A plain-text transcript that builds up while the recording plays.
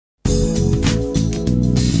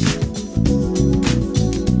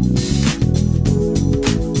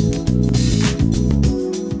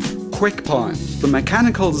Quick Point, the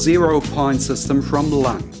mechanical zero-point system from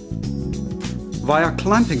Lang. Via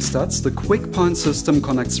clamping studs, the Quick Point system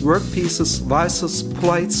connects workpieces, vices,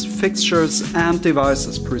 plates, fixtures and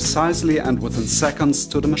devices precisely and within seconds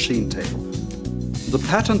to the machine table. The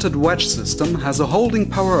patented wedge system has a holding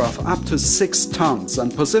power of up to 6 tons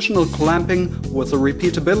and positional clamping with a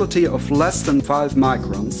repeatability of less than 5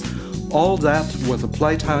 microns, all that with a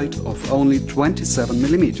plate height of only 27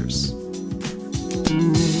 millimeters.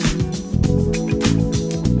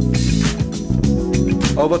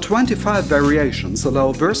 Over 25 variations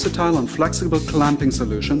allow versatile and flexible clamping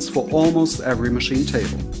solutions for almost every machine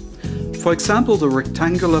table. For example, the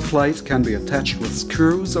rectangular plate can be attached with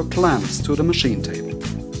screws or clamps to the machine table.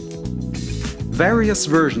 Various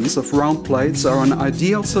versions of round plates are an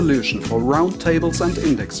ideal solution for round tables and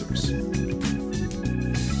indexers.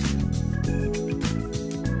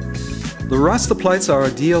 The raster plates are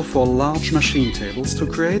ideal for large machine tables to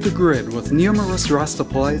create a grid with numerous raster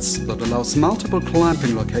plates that allows multiple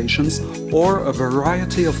clamping locations or a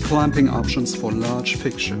variety of clamping options for large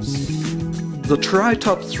fixtures. The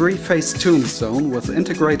tri-top 3-phase tombstone with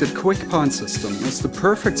integrated quick point system is the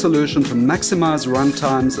perfect solution to maximize run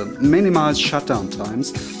times and minimize shutdown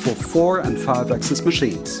times for 4 and 5-axis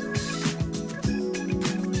machines.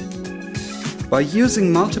 By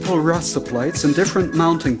using multiple raster plates in different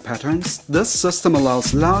mounting patterns, this system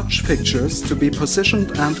allows large fixtures to be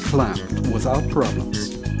positioned and clamped without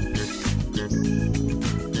problems.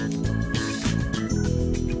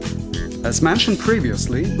 As mentioned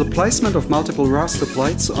previously, the placement of multiple raster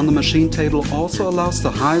plates on the machine table also allows the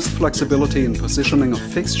highest flexibility in positioning of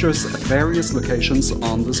fixtures at various locations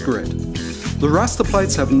on this grid. The raster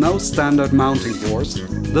plates have no standard mounting bores.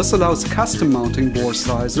 This allows custom mounting bore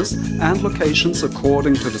sizes and locations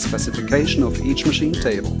according to the specification of each machine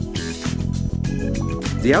table.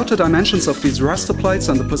 The outer dimensions of these raster plates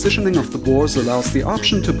and the positioning of the bores allows the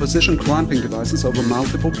option to position clamping devices over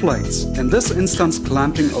multiple plates, in this instance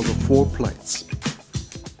clamping over 4 plates.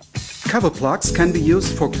 Cover plugs can be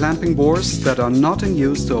used for clamping bores that are not in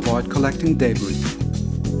use to avoid collecting debris.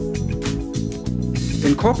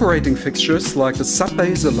 Incorporating fixtures like the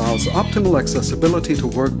subbase allows optimal accessibility to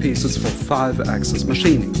workpieces for 5-axis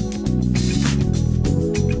machining.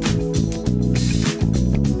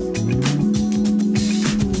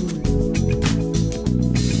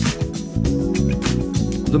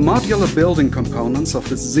 The modular building components of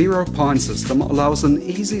this zero-point system allows an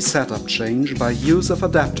easy setup change by use of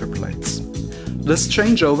adapter plates. This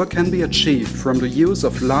changeover can be achieved from the use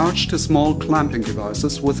of large to small clamping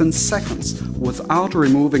devices within seconds without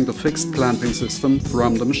removing the fixed clamping system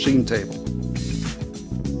from the machine table.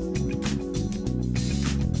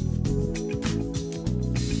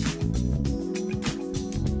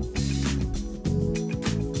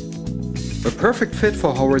 A perfect fit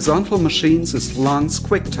for horizontal machines is Lang's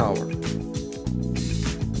Quick Tower.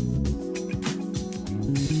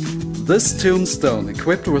 This tombstone,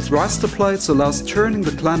 equipped with raster plates, allows turning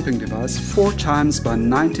the clamping device 4 times by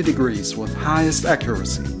 90 degrees with highest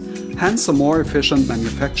accuracy. Hence, a more efficient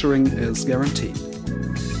manufacturing is guaranteed.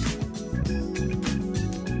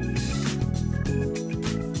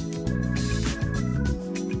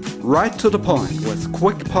 Right to the point with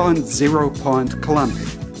Quick Point zero-point clamping.